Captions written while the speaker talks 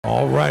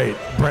All right,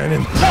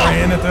 Brandon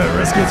praying at the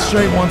wrist gets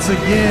straight once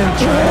again.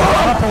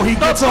 Oh, he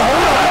gets a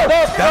hold of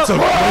it. That's a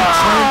great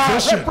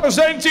transition.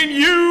 Representing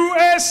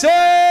USA,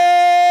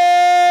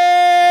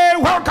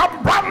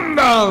 welcome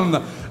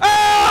Brandon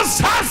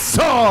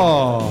Ellsessor.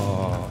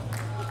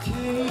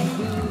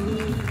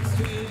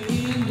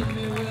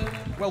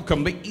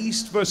 Welcome the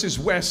East versus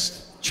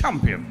West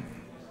champion,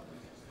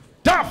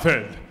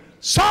 Davit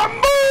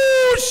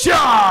Samushia.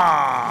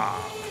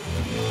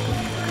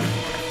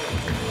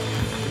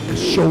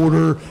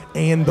 Shoulder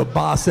and the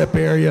bicep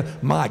area.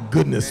 My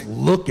goodness,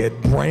 look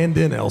at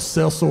Brandon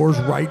Ellsessor's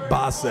right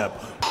bicep.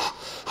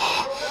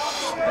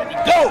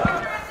 Go!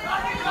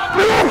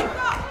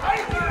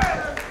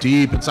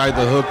 Deep inside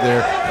the hook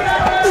there.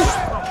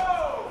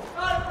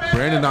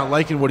 Brandon not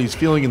liking what he's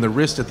feeling in the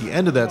wrist at the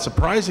end of that.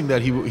 Surprising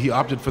that he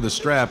opted for the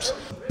straps.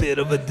 Bit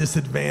of a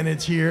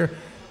disadvantage here.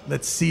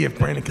 Let's see if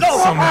Brandon can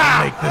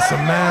somehow make this a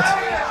match.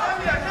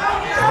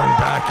 Come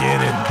back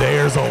in, and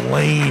there's a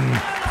lane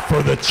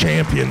for the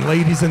champion.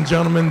 Ladies and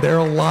gentlemen, there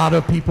are a lot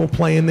of people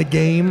playing the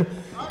game,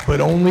 but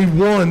only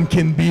one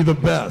can be the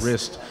best.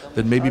 Wrist,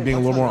 then maybe being a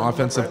little more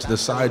offensive to the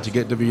side to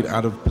get Davit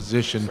out of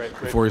position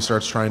before he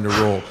starts trying to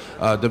roll.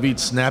 Davit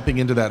snapping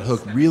into that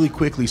hook really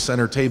quickly,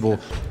 center table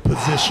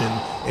position,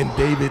 and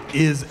Davit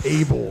is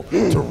able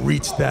to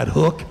reach that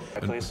hook.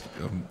 And,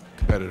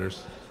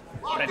 competitors.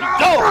 Ready,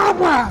 go!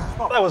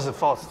 That was a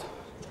false.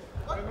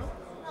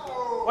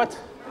 What?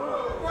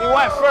 He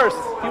went first.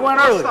 He went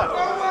early.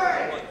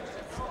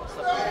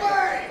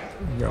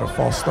 You got a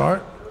false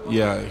start?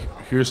 Yeah,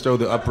 here's still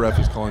the up ref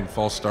is calling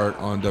false start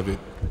on Davit.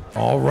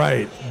 All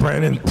right,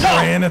 Brandon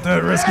praying at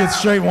the wrist gets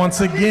straight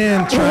once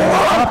again.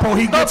 Oh,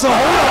 he gets a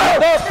hold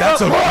of it.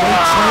 That's a great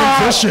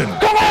transition.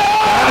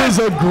 That is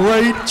a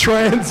great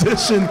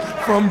transition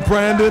from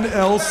Brandon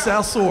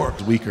Ellsessor.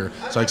 Weaker,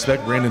 so I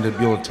expect Brandon to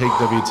be able to take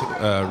Davit's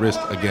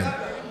wrist again.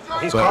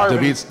 But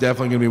Davit's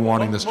definitely going to be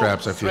wanting the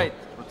straps, I feel.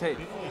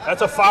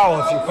 That's a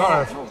foul if you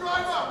carve.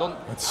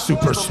 That's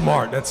super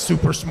smart. That's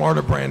super smart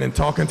of Brandon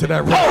talking to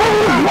that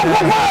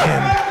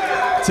and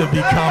to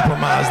be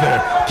compromised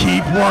there.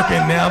 Keep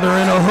working. Now they're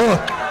in a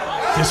hook.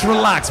 Just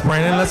relax,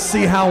 Brandon. Let's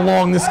see how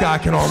long this guy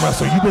can arm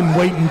wrestle. You've been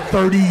waiting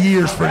 30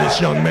 years for this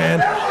young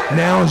man.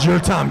 Now is your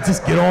time.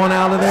 Just get on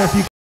out of there if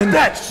you can.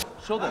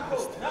 Shoulder.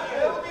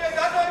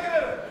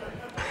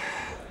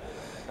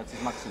 That's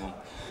his maximum.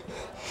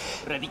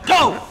 Ready,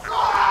 go!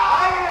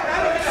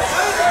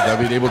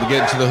 Davit able to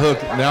get into the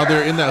hook. Now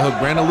they're in that hook.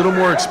 Brandon a little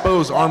more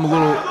exposed, arm a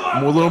little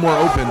more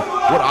open.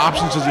 What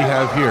options does he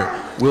have here?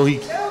 Will he?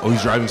 Oh,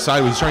 he's driving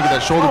sideways. He's trying to get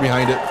that shoulder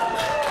behind it.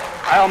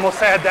 I almost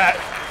had that.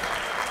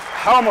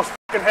 I almost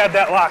had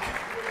that lock.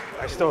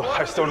 I still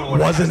know what.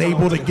 Wasn't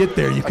able to get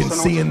there. You can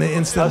see in the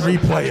instant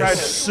replay. As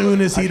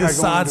soon as he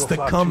decides to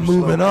come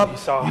moving up,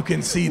 you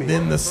can see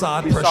then the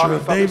side pressure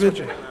of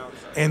Davit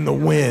and the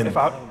win.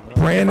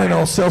 Brandon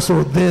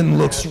Ellsessor then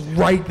looks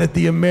right at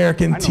the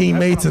American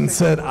teammates and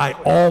said, I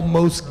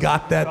almost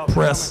got that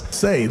press.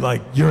 Say,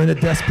 like, you're in a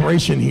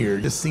desperation here.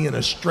 Just seeing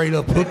a straight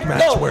up hook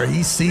match where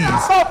he sees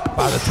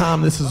by the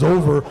time this is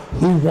over,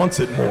 who wants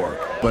it more.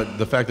 But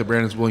the fact that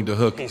Brandon's willing to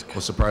hook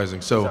was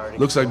surprising. So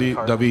looks like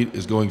Davit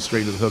is going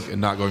straight to the hook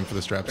and not going for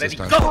the straps this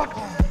time.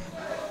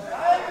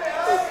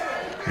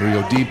 Here we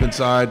go, deep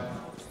inside.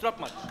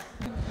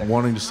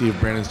 Wanting to see if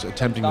Brandon's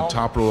attempting the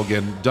top roll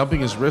again,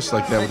 dumping his wrist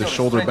like that with his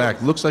shoulder back.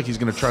 Looks like he's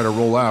going to try to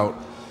roll out.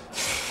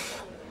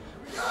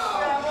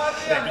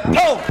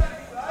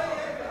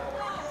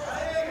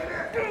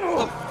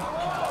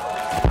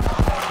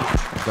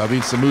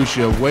 Davit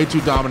Samushia way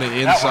too dominant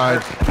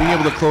inside, being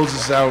able to close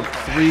this out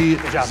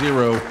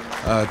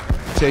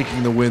 3-0,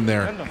 taking the win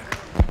there.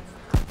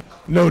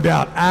 No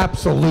doubt,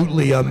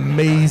 absolutely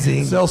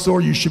amazing.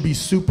 Ellsessor, you should be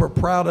super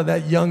proud of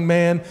that young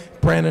man.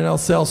 Brandon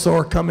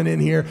Ellsessor coming in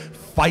here,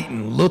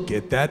 fighting. Look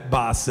at that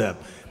bicep.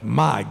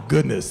 My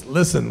goodness.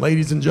 Listen,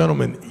 ladies and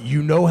gentlemen,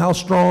 you know how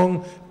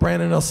strong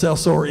Brandon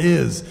Ellsessor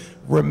is.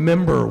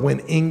 Remember, when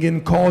Ingen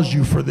calls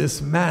you for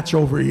this match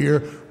over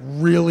here,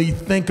 really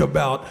think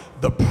about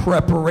the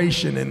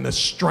preparation and the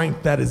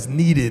strength that is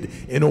needed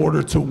in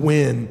order to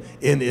win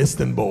in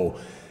Istanbul.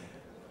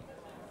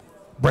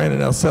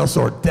 Brandon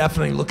Ellsessor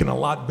definitely looking a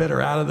lot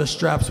better out of the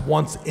straps.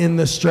 Once in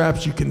the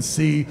straps, you can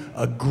see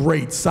a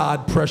great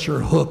side pressure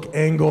hook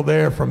angle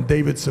there from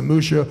Davit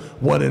Samushia.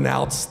 What an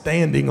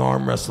outstanding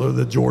arm wrestler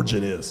the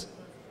Georgian is.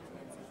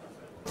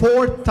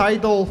 Fourth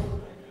title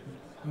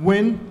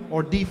win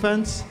or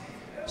defense.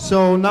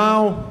 So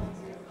now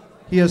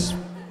he has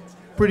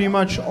pretty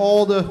much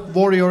all the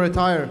warrior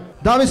attire.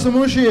 Davit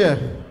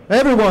Samushia,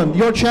 everyone,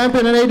 your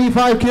champion at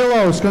 85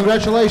 kilos.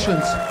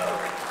 Congratulations.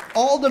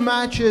 All the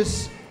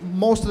matches,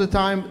 most of the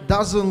time,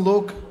 doesn't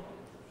look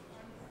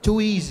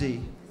too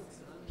easy.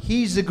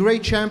 He's a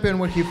great champion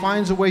when he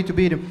finds a way to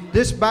beat him.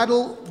 This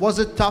battle, was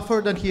it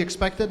tougher than he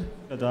expected?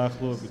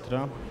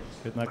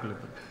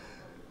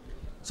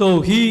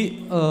 So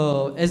he,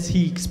 as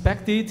he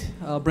expected,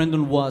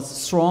 Brandon was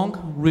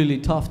strong, really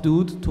tough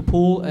dude to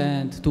pull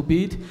and to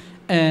beat.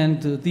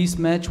 And this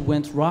match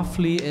went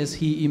roughly as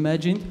he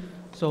imagined.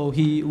 So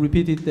he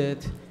repeated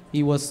that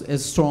he was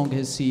as strong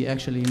as he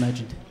actually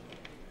imagined.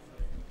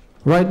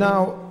 Right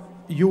now,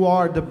 you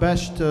are the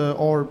best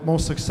or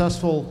most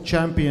successful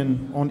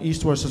champion on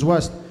East versus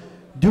West.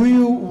 Do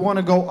you want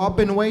to go up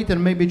in weight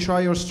and maybe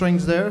try your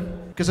strengths there?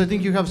 Because I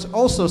think you have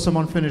also some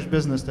unfinished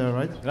business there,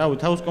 right?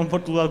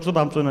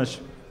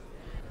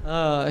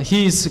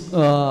 He's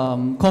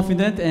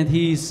confident and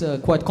he's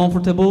quite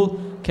comfortable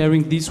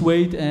carrying this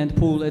weight and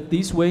pull at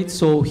this weight,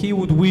 so he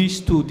would wish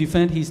to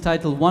defend his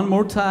title one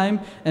more time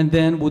and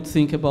then would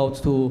think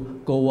about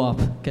to go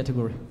up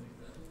category.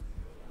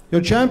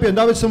 Your champion,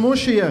 Davit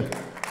Samushia,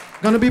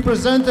 going to be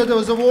presented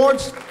as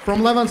awards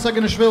from Levan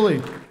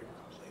Saganishvili.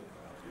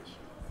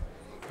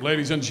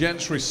 Ladies and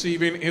gents,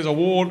 receiving his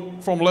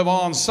award from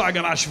Levan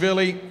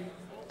Saganishvili,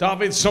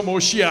 Davit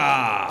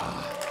Samushia.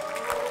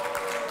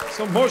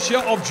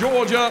 Samushia of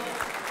Georgia,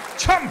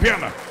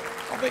 champion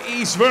of the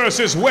East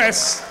versus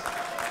West.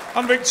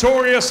 And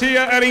victorious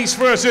here at East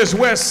versus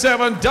West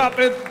 7,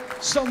 Davit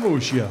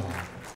Samushia.